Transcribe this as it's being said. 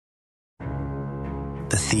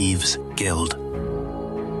The Thieves Guild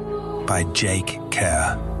by Jake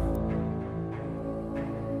Kerr.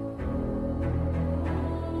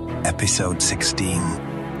 Episode 16.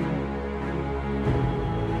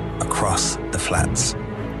 Across the Flats.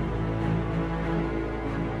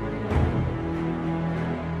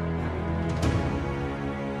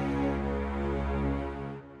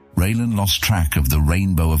 Raylan lost track of the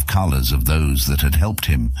rainbow of colours of those that had helped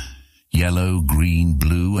him. Yellow, green,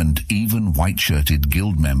 blue, and even white-shirted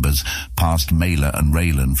guild members passed Mela and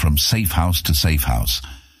Raylan from safe house to safe house.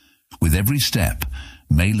 With every step,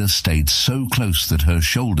 Mela stayed so close that her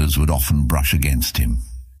shoulders would often brush against him.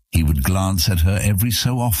 He would glance at her every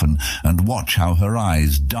so often and watch how her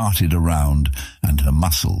eyes darted around and her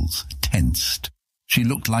muscles tensed. She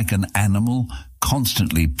looked like an animal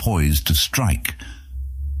constantly poised to strike.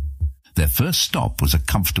 Their first stop was a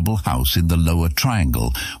comfortable house in the lower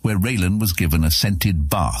triangle, where Raylan was given a scented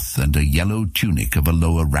bath and a yellow tunic of a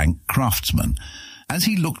lower-rank craftsman. As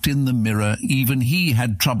he looked in the mirror, even he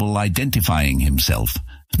had trouble identifying himself.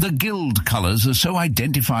 The guild colours are so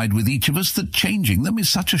identified with each of us that changing them is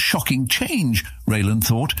such a shocking change, Raylan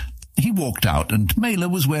thought. He walked out, and Mela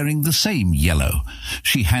was wearing the same yellow.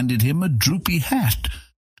 She handed him a droopy hat.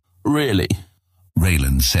 "Really?"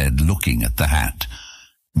 Raylan said, looking at the hat.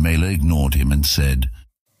 Mela ignored him and said,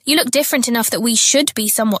 "You look different enough that we should be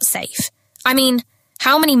somewhat safe. I mean,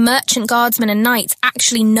 how many merchant guardsmen and knights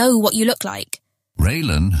actually know what you look like?"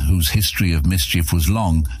 Raylan, whose history of mischief was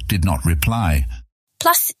long, did not reply.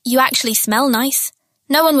 "Plus, you actually smell nice.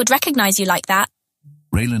 No one would recognize you like that."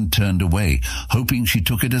 Raylan turned away, hoping she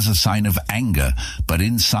took it as a sign of anger, but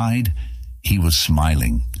inside, he was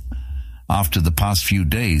smiling. After the past few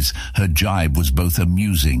days, her jibe was both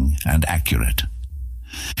amusing and accurate.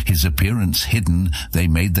 His appearance hidden, they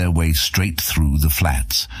made their way straight through the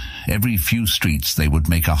flats. Every few streets they would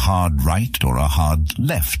make a hard right or a hard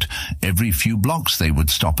left. Every few blocks they would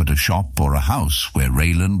stop at a shop or a house where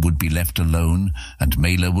Raylan would be left alone and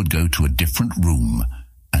Mela would go to a different room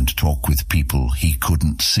and talk with people he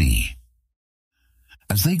couldn't see.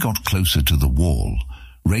 As they got closer to the wall,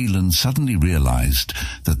 Raylan suddenly realized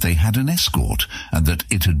that they had an escort and that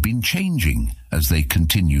it had been changing as they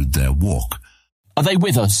continued their walk. "Are they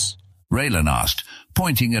with us?" Raylan asked,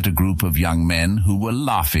 pointing at a group of young men who were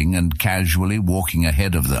laughing and casually walking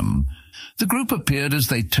ahead of them. The group appeared as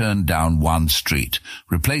they turned down one street,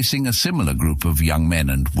 replacing a similar group of young men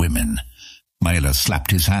and women. Mela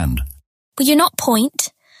slapped his hand. "Will you not point?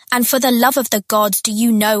 And for the love of the gods, do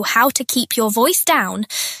you know how to keep your voice down?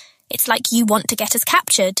 It's like you want to get us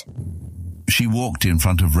captured." She walked in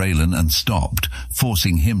front of Raylan and stopped,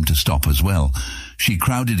 forcing him to stop as well. She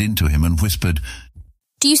crowded into him and whispered,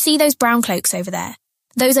 "Do you see those brown cloaks over there?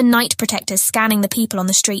 Those are night protectors scanning the people on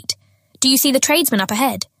the street. Do you see the tradesmen up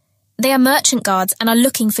ahead? They are merchant guards and are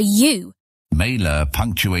looking for you." Mela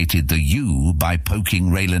punctuated the "you" by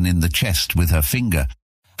poking Raylan in the chest with her finger.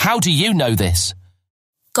 "How do you know this?"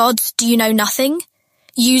 "Gods, do you know nothing?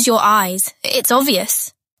 Use your eyes. It's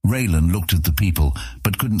obvious." Raylan looked at the people,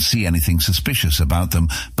 but couldn't see anything suspicious about them,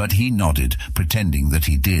 but he nodded, pretending that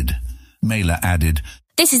he did. Mela added,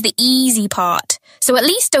 "This is the easy part, so at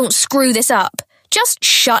least don't screw this up. Just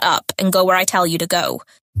shut up and go where I tell you to go."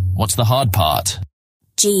 "What's the hard part?"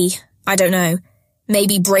 "Gee, I don't know.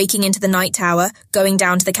 Maybe breaking into the night tower, going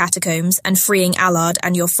down to the catacombs, and freeing Allard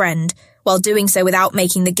and your friend, while doing so without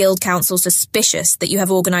making the guild council suspicious that you have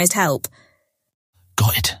organized help."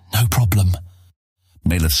 "Got it, no problem."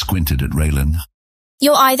 Mela squinted at Raylan.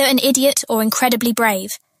 "You're either an idiot or incredibly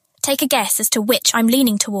brave. Take a guess as to which I'm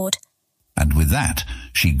leaning toward." And with that,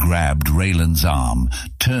 she grabbed Raylan's arm,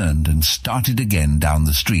 turned and started again down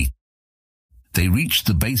the street. They reached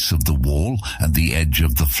the base of the wall and the edge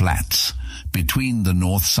of the flats. Between the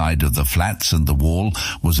north side of the flats and the wall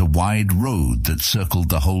was a wide road that circled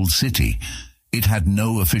the whole city. It had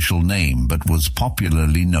no official name, but was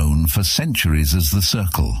popularly known for centuries as the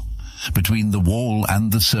Circle. Between the wall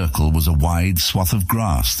and the circle was a wide swath of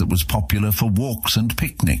grass that was popular for walks and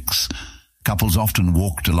picnics. Couples often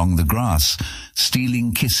walked along the grass,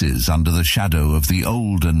 stealing kisses under the shadow of the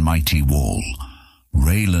old and mighty wall.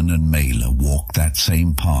 Raylan and Mela walked that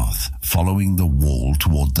same path, following the wall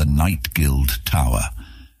toward the Night Guild Tower.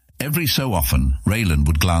 Every so often, Raylan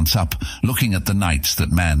would glance up, looking at the knights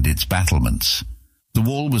that manned its battlements. The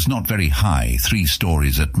wall was not very high, 3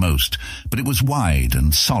 stories at most, but it was wide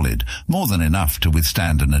and solid, more than enough to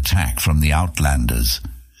withstand an attack from the Outlanders.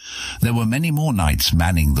 There were many more knights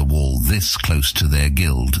manning the wall this close to their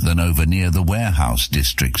guild than over near the warehouse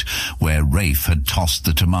district, where Rafe had tossed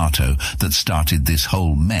the tomato that started this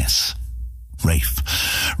whole mess. Rafe.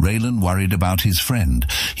 Raylan worried about his friend.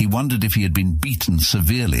 He wondered if he had been beaten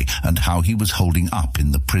severely and how he was holding up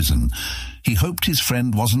in the prison. He hoped his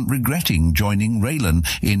friend wasn't regretting joining Raylan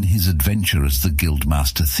in his adventure as the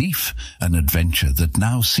Guildmaster thief, an adventure that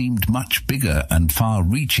now seemed much bigger and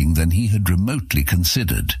far-reaching than he had remotely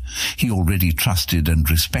considered. He already trusted and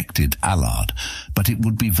respected Allard, but it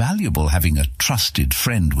would be valuable having a trusted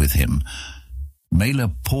friend with him.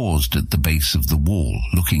 Mela paused at the base of the wall,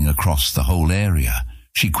 looking across the whole area.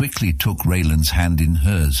 She quickly took Raylan's hand in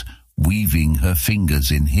hers, weaving her fingers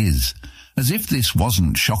in his. As if this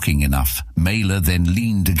wasn't shocking enough, Mela then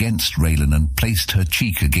leaned against Raylan and placed her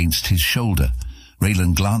cheek against his shoulder.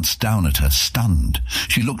 Raylan glanced down at her, stunned.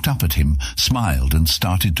 She looked up at him, smiled, and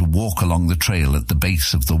started to walk along the trail at the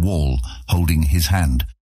base of the wall, holding his hand.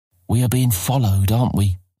 We are being followed, aren't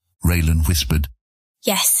we? Raylan whispered.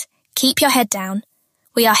 Yes, keep your head down.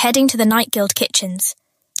 We are heading to the Night Guild kitchens.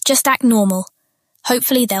 Just act normal.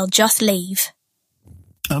 Hopefully they'll just leave.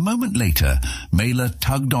 A moment later, Mela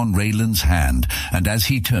tugged on Raylan's hand, and as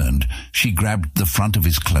he turned, she grabbed the front of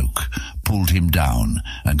his cloak, pulled him down,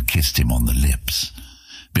 and kissed him on the lips.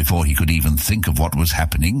 Before he could even think of what was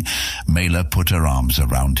happening, Mela put her arms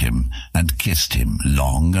around him and kissed him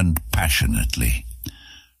long and passionately.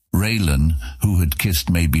 Raylan, who had kissed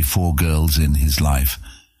maybe 4 girls in his life,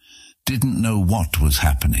 didn't know what was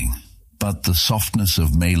happening. But the softness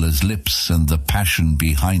of Mela's lips and the passion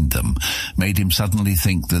behind them made him suddenly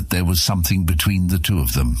think that there was something between the two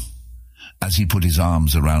of them. As he put his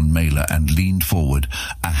arms around Mela and leaned forward,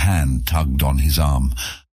 a hand tugged on his arm.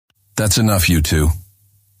 That's enough, you two.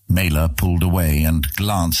 Mela pulled away and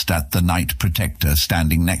glanced at the Night Protector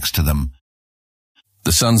standing next to them.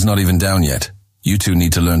 The sun's not even down yet. You two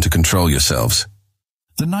need to learn to control yourselves.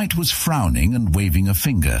 The knight was frowning and waving a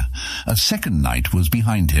finger. A second knight was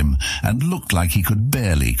behind him and looked like he could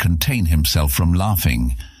barely contain himself from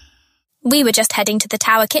laughing. We were just heading to the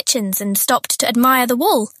tower kitchens and stopped to admire the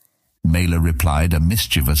wall. Mela replied, a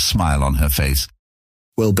mischievous smile on her face.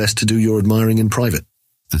 Well, best to do your admiring in private,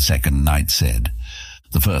 the second knight said.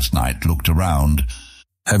 The first knight looked around.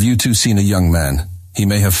 Have you two seen a young man? He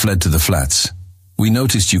may have fled to the flats. We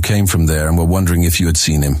noticed you came from there and were wondering if you had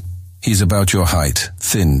seen him. He's about your height,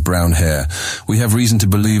 thin, brown hair. We have reason to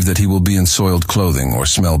believe that he will be in soiled clothing or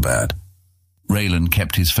smell bad. Raylan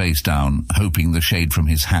kept his face down, hoping the shade from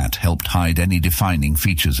his hat helped hide any defining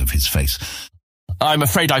features of his face. I'm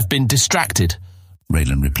afraid I've been distracted,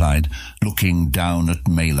 Raylan replied, looking down at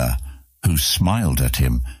Mela, who smiled at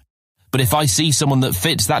him. But if I see someone that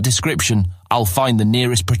fits that description, I'll find the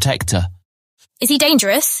nearest protector. Is he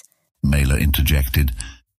dangerous? Mela interjected.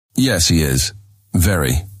 Yes, he is.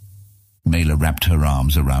 Very. Mela wrapped her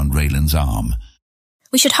arms around Raylan's arm.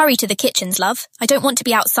 We should hurry to the kitchens, love. I don't want to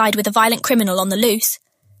be outside with a violent criminal on the loose.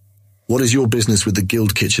 What is your business with the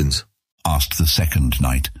guild kitchens? Asked the second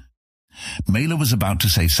knight. Mela was about to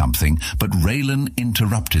say something, but Raylan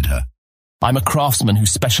interrupted her. I'm a craftsman who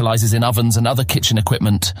specializes in ovens and other kitchen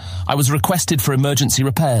equipment. I was requested for emergency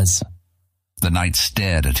repairs. The knight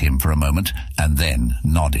stared at him for a moment and then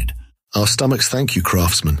nodded. Our stomachs thank you,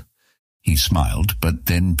 craftsman. He smiled, but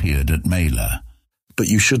then peered at Mela. But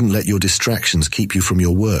you shouldn't let your distractions keep you from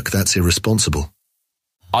your work. That's irresponsible.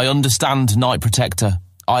 I understand, Night Protector.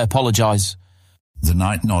 I apologize. The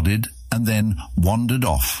knight nodded and then wandered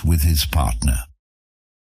off with his partner.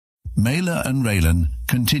 Mela and Raylan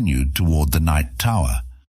continued toward the Night Tower.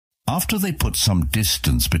 After they put some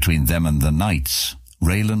distance between them and the knights,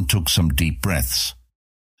 Raylan took some deep breaths.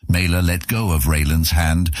 Mela let go of Raylan's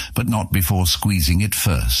hand, but not before squeezing it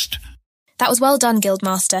first. That was well done,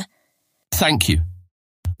 Guildmaster. Thank you.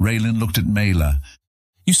 Raylan looked at Mela.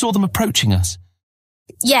 You saw them approaching us?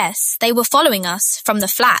 Yes, they were following us from the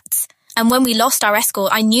flats, and when we lost our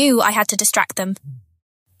escort, I knew I had to distract them.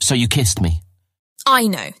 So you kissed me? I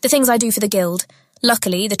know, the things I do for the guild.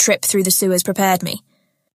 Luckily, the trip through the sewers prepared me.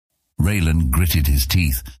 Raylan gritted his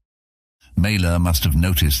teeth. Mela must have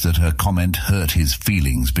noticed that her comment hurt his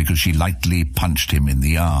feelings because she lightly punched him in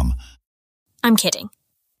the arm. I'm kidding.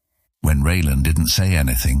 When Raylan didn't say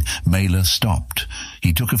anything, Mela stopped.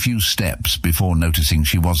 He took a few steps before noticing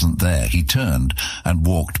she wasn't there. He turned and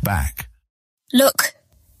walked back. Look.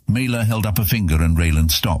 Mela held up a finger and Raylan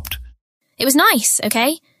stopped. It was nice,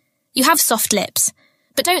 okay? You have soft lips,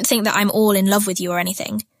 but don't think that I'm all in love with you or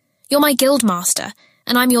anything. You're my Guildmaster,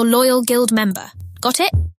 and I'm your loyal guild member. Got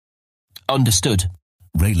it? Understood,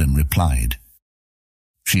 Raylan replied.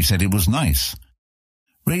 She said it was nice.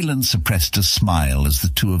 Raylan suppressed a smile as the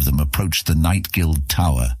two of them approached the Night Guild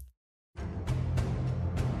Tower.